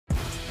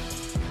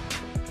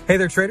Hey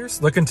there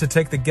traders, looking to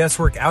take the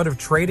guesswork out of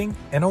trading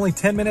and only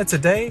 10 minutes a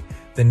day?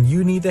 Then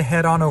you need to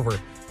head on over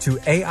to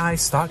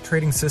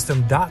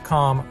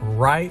AIStockTradingSystem.com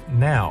right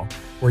now,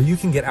 where you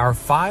can get our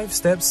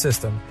 5-step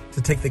system to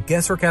take the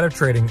guesswork out of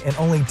trading in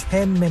only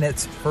 10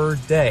 minutes per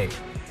day.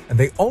 And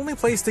the only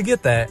place to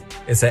get that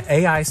is at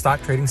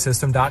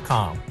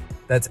AIStockTradingSystem.com.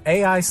 That's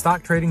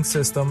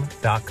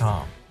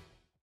AIStockTradingSystem.com.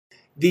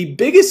 The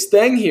biggest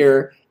thing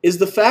here is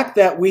the fact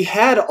that we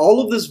had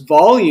all of this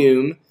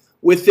volume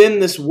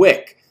within this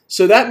wick.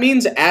 So that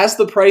means as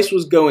the price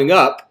was going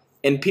up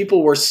and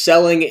people were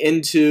selling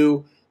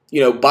into,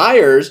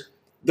 buyers,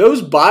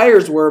 those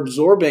buyers were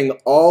absorbing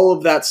all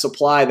of that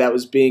supply that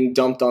was being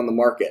dumped on the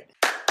market.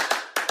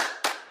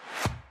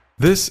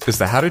 This is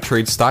the How to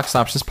Trade Stocks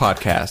and Options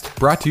podcast,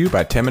 brought to you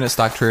by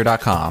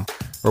 10MinuteStockTrader.com,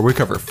 where we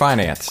cover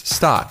finance,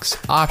 stocks,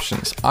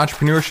 options,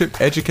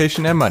 entrepreneurship,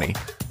 education, and money.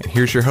 And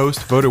here's your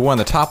host, voted one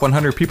of the top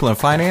 100 people in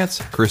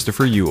finance,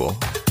 Christopher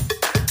Uhl.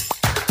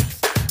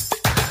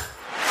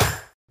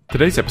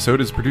 Today's episode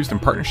is produced in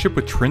partnership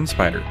with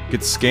TrendSpider.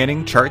 Get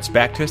scanning, charts,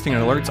 backtesting,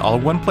 and alerts all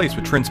in one place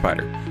with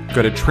TrendSpider.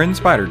 Go to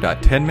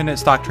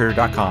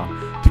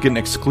TrendSpider.10MinuteStockTrader.com to get an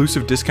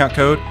exclusive discount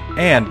code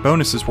and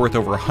bonuses worth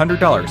over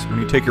 $100 when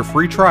you take your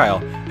free trial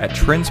at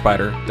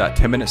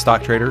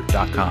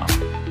TrendSpider.10MinuteStockTrader.com.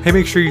 Hey,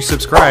 make sure you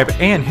subscribe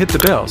and hit the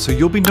bell so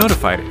you'll be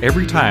notified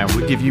every time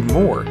we give you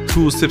more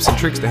tools, tips, and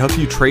tricks to help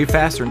you trade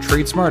faster and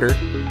trade smarter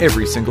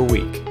every single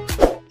week.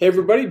 Hey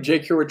everybody,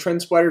 Jake here with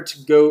TrendSpider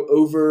to go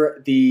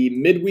over the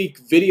midweek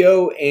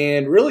video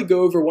and really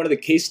go over one of the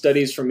case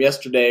studies from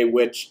yesterday,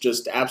 which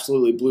just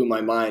absolutely blew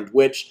my mind,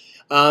 which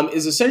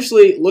is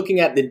essentially looking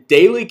at the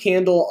daily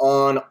candle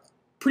on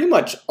pretty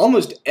much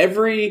almost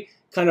every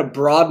kind of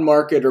broad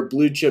market or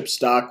blue chip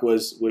stock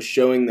was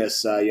showing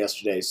this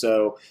yesterday.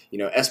 So,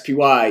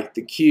 SPY,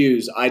 the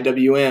Qs,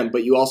 IWM,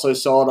 but you also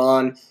saw it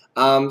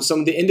on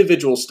some of the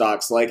individual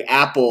stocks like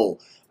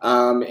Apple,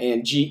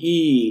 and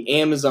GE,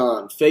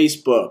 Amazon,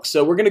 Facebook.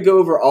 So we're going to go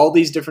over all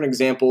these different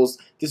examples.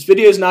 This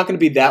video is not going to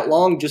be that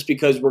long just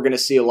because we're going to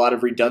see a lot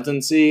of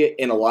redundancy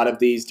in a lot of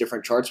these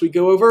different charts we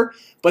go over.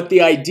 But the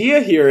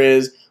idea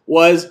here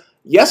was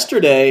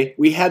yesterday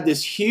we had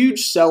this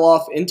huge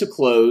sell-off into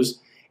close,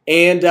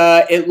 and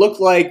it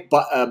looked like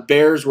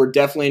bears were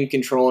definitely in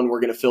control and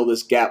we're going to fill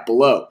this gap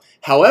below.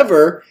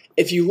 However,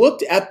 if you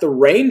looked at the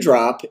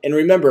raindrop, and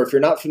remember, if you're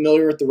not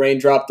familiar with the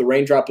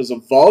raindrop is a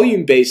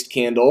volume-based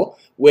candle,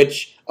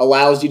 which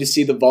allows you to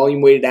see the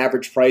volume-weighted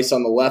average price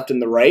on the left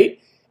and the right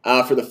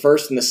for the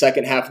first and the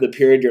second half of the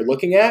period you're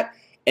looking at.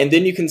 And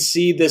then you can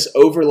see this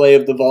overlay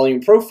of the volume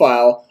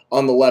profile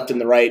on the left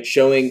and the right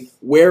showing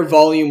where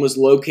volume was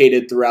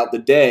located throughout the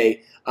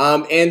day.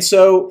 And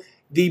so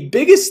the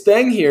biggest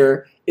thing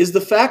here is the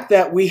fact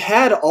that we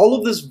had all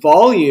of this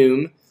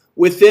volume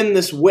within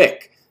this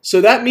wick. So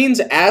that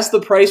means as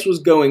the price was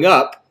going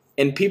up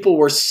and people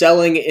were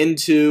selling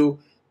into,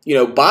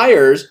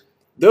 buyers,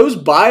 those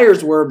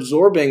buyers were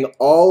absorbing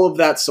all of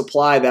that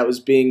supply that was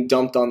being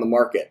dumped on the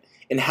market.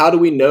 And how do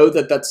we know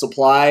that that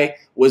supply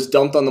was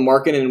dumped on the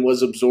market and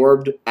was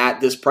absorbed at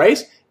this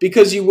price?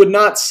 Because you would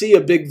not see a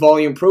big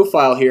volume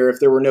profile here if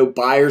there were no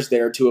buyers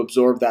there to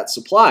absorb that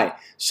supply.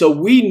 So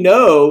we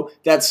know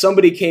that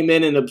somebody came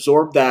in and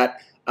absorbed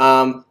that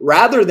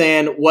rather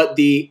than what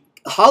the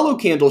hollow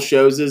candle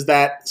shows is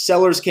that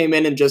sellers came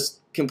in and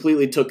just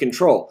completely took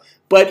control.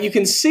 But you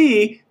can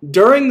see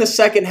during the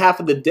second half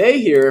of the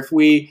day here, if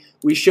we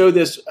show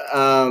this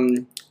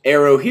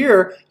arrow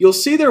here, you'll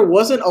see there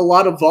wasn't a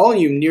lot of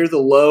volume near the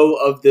low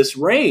of this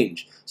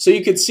range. So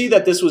you could see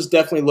that this was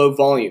definitely low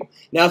volume.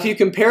 Now, if you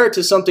compare it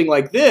to something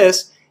like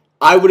this,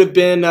 I would have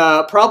been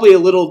probably a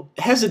little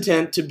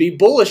hesitant to be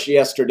bullish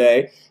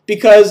yesterday,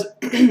 because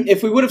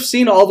if we would have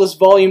seen all this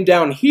volume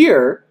down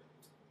here,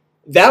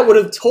 that would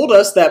have told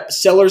us that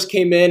sellers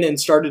came in and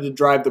started to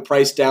drive the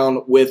price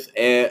down with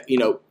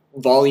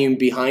volume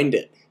behind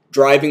it.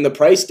 Driving the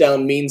price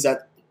down means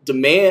that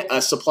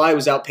supply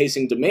was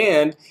outpacing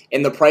demand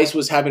and the price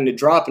was having to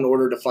drop in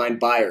order to find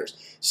buyers.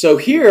 So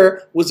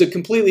here was a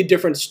completely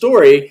different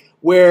story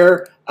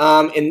where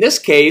in this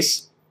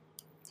case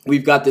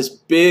we've got this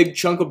big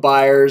chunk of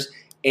buyers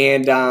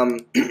and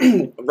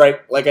right,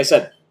 like I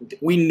said,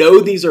 we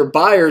know these are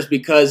buyers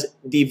because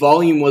the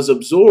volume was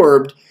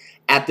absorbed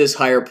at this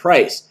higher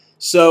price.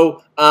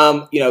 So,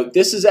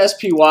 this is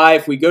SPY.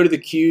 If we go to the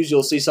Qs,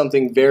 you'll see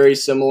something very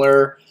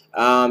similar.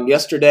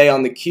 Yesterday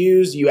on the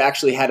Qs, you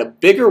actually had a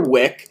bigger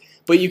wick,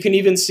 but you can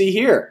even see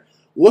here.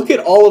 Look at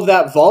all of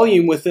that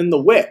volume within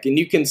the wick, and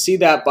you can see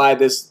that by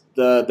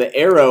the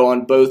arrow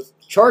on both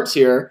charts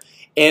here.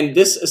 And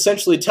this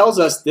essentially tells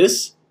us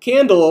this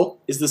candle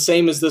is the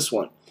same as this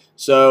one.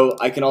 So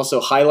I can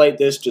also highlight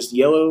this just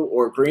yellow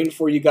or green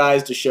for you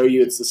guys to show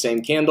you it's the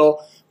same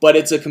candle, but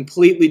it's a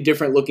completely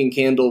different looking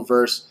candle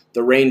versus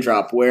the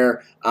raindrop,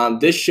 where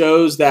this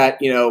shows that,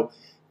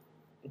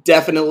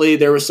 definitely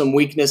there was some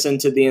weakness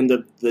into the end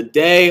of the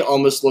day.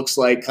 Almost looks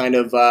like kind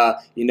of,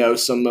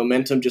 some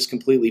momentum just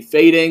completely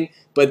fading.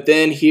 But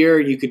then here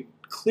you could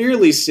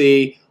clearly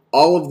see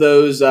all of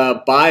those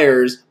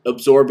buyers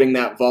absorbing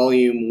that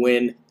volume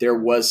when there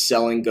was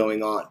selling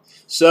going on.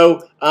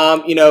 So,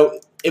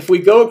 if we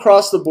go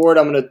across the board,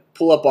 I'm going to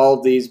pull up all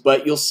of these,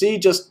 but you'll see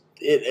just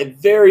a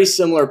very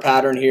similar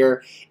pattern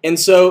here. And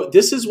so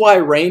this is why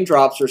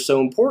raindrops are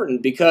so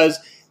important, because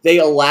they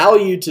allow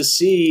you to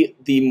see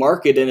the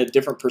market in a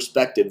different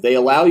perspective. They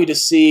allow you to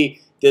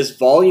see this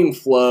volume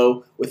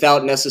flow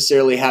without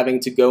necessarily having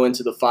to go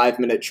into the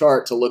 5-minute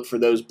chart to look for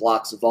those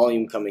blocks of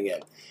volume coming in.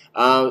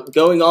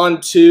 Going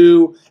on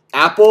to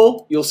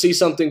Apple, you'll see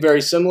something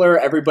very similar.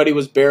 Everybody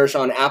was bearish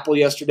on Apple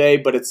yesterday,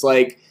 but it's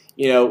like,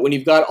 when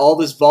you've got all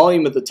this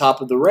volume at the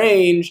top of the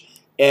range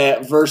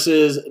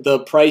versus the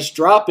price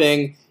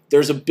dropping,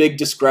 there's a big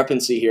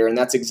discrepancy here, and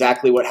that's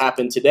exactly what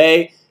happened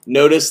today.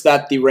 Notice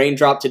that the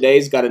raindrop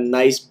today's got a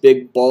nice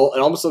big bulb. It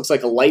almost looks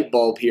like a light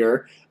bulb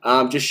here,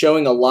 just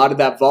showing a lot of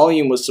that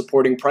volume was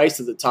supporting price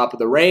at the top of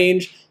the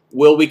range.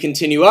 Will we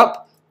continue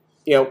up?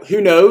 Who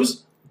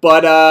knows?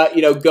 But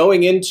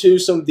going into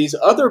some of these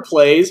other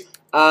plays,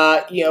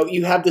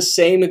 you have the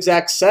same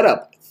exact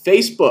setup.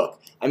 Facebook.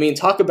 I mean,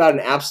 talk about an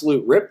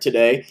absolute rip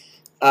today.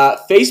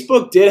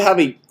 Facebook did have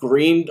a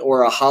green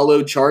or a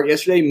hollow chart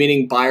yesterday,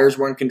 meaning buyers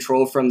were in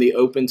control from the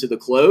open to the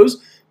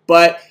close.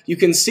 But you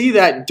can see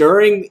that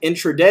during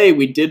intraday,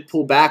 we did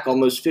pull back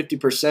almost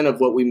 50% of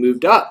what we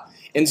moved up.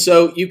 And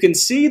so you can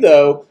see,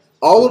 though,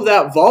 all of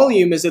that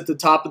volume is at the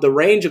top of the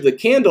range of the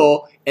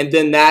candle, and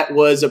then that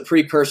was a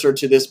precursor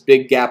to this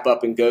big gap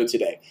up and go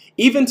today.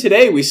 Even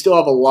today, we still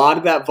have a lot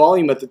of that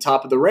volume at the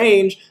top of the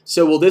range.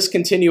 So will this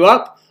continue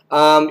up?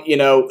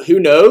 Who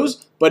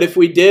knows? But if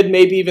we did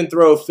maybe even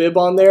throw a fib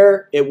on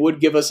there, it would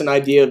give us an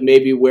idea of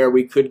maybe where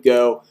we could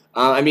go.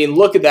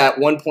 Look at that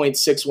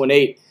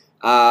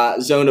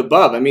 1.618 zone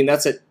above. I mean,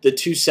 that's at the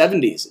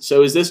 270s.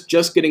 So is this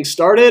just getting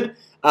started?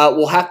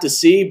 We'll have to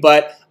see.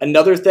 But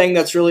another thing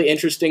that's really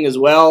interesting as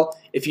well,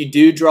 if you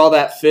do draw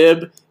that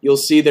fib, you'll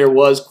see there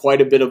was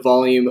quite a bit of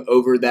volume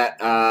over that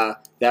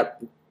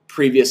that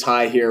previous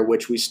high here,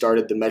 which we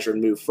started the measured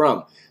move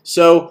from.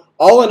 So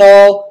all in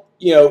all,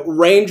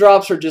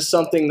 raindrops are just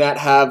something that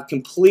have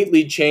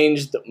completely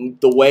changed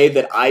the way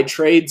that I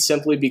trade,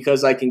 simply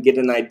because I can get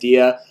an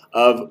idea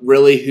of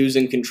really who's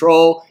in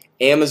control.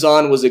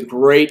 Amazon was a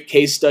great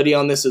case study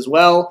on this as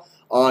well.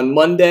 On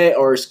Monday,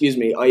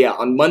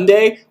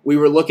 we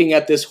were looking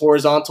at this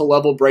horizontal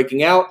level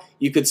breaking out.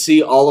 You could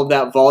see all of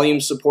that volume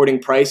supporting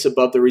price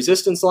above the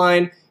resistance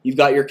line. You've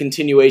got your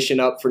continuation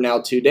up for now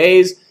 2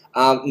 days.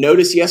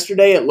 Notice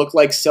yesterday it looked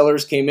like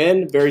sellers came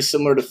in, very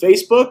similar to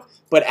Facebook,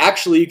 but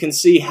actually you can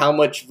see how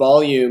much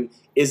volume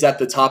is at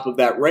the top of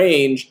that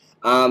range.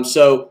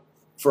 So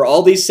for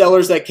all these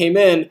sellers that came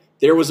in,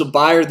 there was a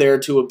buyer there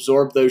to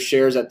absorb those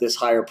shares at this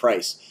higher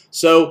price.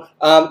 So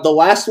the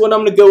last one I'm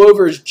going to go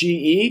over is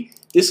GE.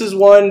 This is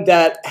one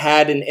that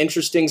had an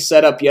interesting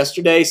setup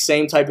yesterday,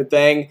 same type of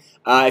thing.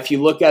 If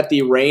you look at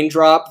the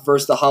raindrop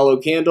versus the hollow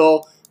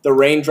candle, the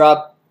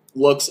raindrop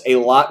looks a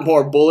lot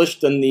more bullish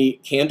than the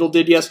candle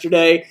did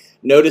yesterday.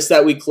 Notice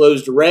that we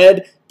closed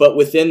red, but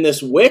within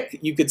this wick,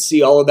 you could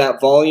see all of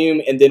that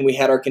volume, and then we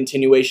had our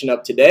continuation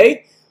up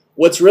today.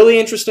 What's really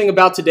interesting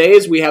about today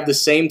is we have the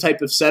same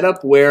type of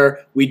setup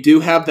where we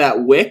do have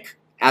that wick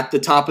at the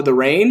top of the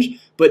range,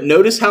 but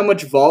notice how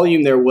much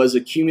volume there was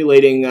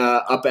accumulating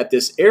up at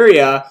this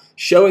area,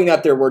 showing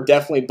that there were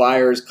definitely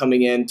buyers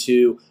coming in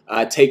to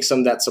take some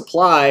of that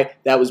supply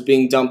that was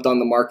being dumped on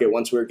the market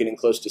once we were getting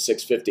close to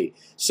 650.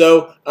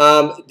 So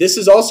this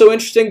is also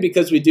interesting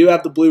because we do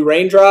have the blue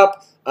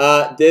raindrop.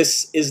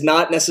 This is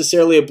not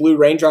necessarily a blue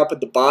raindrop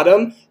at the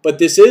bottom, but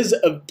this is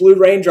a blue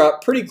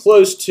raindrop pretty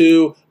close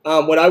to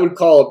what I would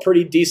call a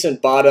pretty decent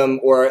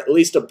bottom, or at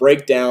least a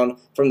breakdown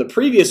from the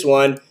previous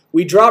one.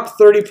 We dropped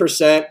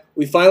 30%.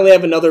 We finally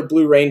have another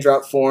blue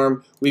raindrop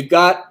form. We've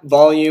got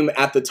volume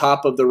at the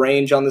top of the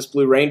range on this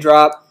blue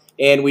raindrop,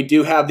 and we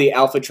do have the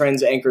Alpha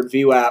Trends anchored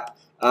VWAP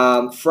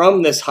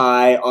from this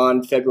high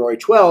on February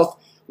 12th,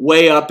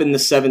 way up in the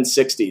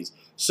 760s.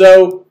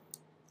 So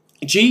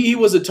GE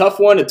was a tough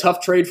one, a tough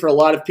trade for a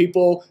lot of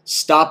people,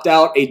 stopped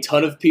out a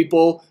ton of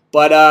people,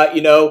 but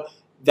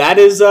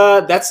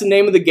that's the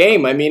name of the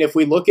game. I mean, if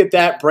we look at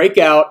that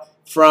breakout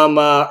from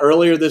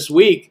earlier this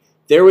week,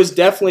 there was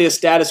definitely a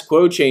status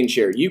quo change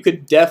here. You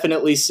could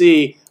definitely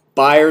see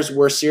buyers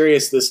were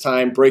serious this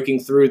time,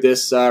 breaking through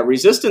this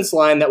resistance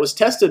line that was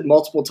tested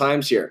multiple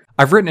times here.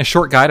 I've written a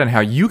short guide on how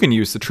you can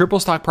use the Triple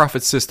Stock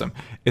Profit system.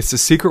 It's the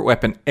secret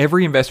weapon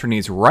every investor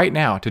needs right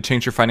now to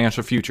change your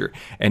financial future,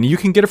 and you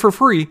can get it for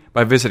free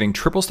by visiting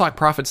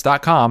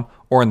TripleStockProfits.com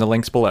or in the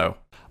links below.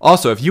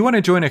 Also, if you want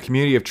to join a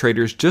community of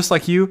traders just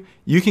like you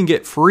can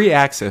get free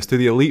access to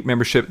the Elite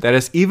membership that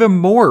has even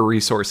more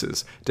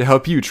resources to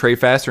help you trade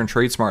faster and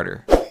trade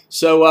smarter.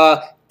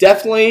 So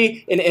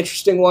definitely an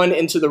interesting one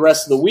into the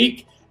rest of the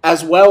week,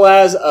 as well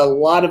as a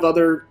lot of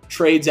other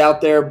trades out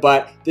there,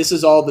 but this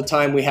is all the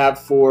time we have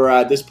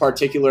for this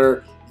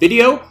particular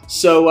video.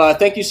 So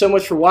thank you so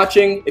much for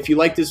watching. If you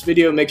like this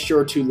video, make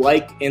sure to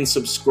like and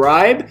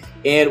subscribe,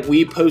 and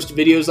we post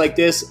videos like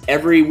this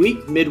every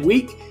week,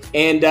 midweek.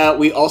 And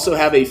we also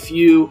have a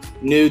few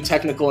new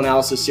technical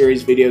analysis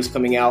series videos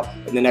coming out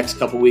in the next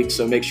couple weeks,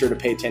 so make sure to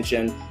pay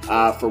attention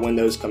for when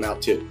those come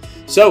out too.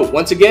 So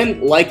once again,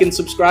 like and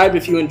subscribe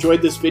if you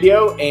enjoyed this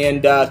video,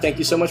 and thank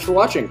you so much for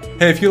watching.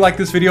 Hey, if you like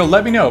this video,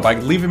 let me know by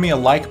leaving me a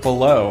like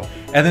below,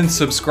 and then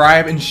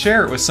subscribe and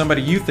share it with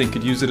somebody you think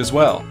could use it as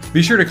well.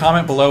 Be sure to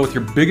comment below with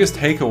your biggest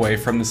takeaway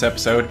from this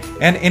episode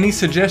and any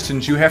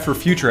suggestions you have for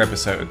future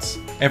episodes.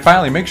 And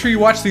finally, make sure you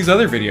watch these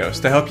other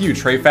videos to help you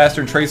trade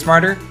faster and trade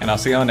smarter, and I'll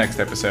see you on the next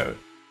episode.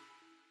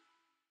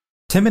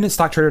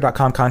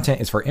 10MinuteStockTrader.com content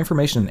is for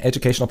information and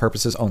educational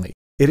purposes only.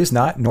 It is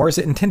not, nor is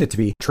it intended to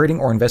be, trading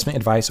or investment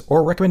advice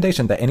or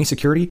recommendation that any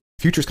security,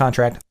 futures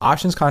contract,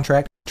 options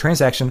contract,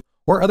 transaction,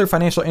 or other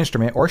financial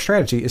instrument or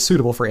strategy is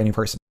suitable for any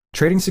person.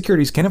 Trading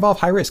securities can involve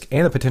high risk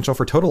and the potential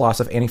for total loss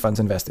of any funds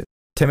invested.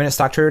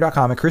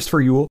 10MinuteStockTrader.com and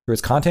Christopher Uhl, through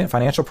its content,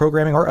 financial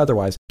programming, or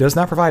otherwise, does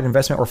not provide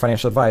investment or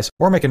financial advice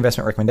or make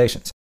investment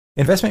recommendations.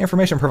 Investment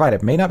information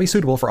provided may not be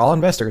suitable for all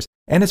investors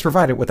and is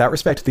provided without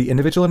respect to the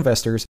individual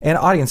investors and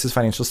audience's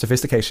financial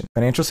sophistication,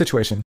 financial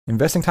situation,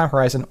 investing time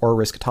horizon, or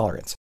risk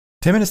tolerance.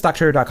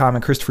 10MinuteStockTrader.com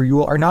and Christopher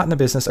Uhl are not in the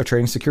business of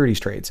trading securities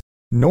trades,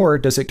 nor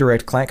does it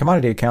direct client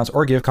commodity accounts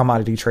or give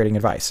commodity trading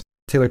advice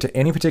tailored to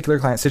any particular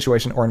client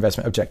situation or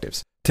investment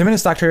objectives.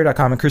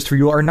 10MinuteStockTrader.com and Christopher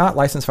Uhl are not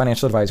licensed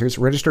financial advisors,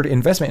 registered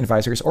investment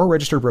advisors, or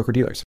registered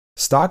broker-dealers.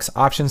 Stocks,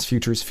 options,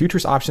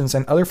 futures options,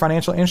 and other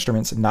financial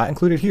instruments not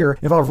included here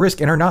involve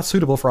risk and are not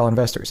suitable for all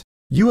investors.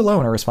 You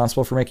alone are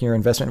responsible for making your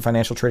investment and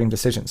financial trading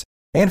decisions,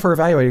 and for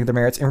evaluating the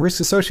merits and risks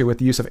associated with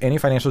the use of any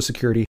financial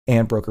security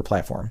and broker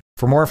platform.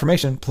 For more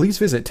information, please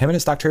visit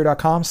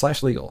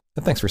 10MinuteStockTrader.com/legal.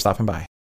 And thanks for stopping by.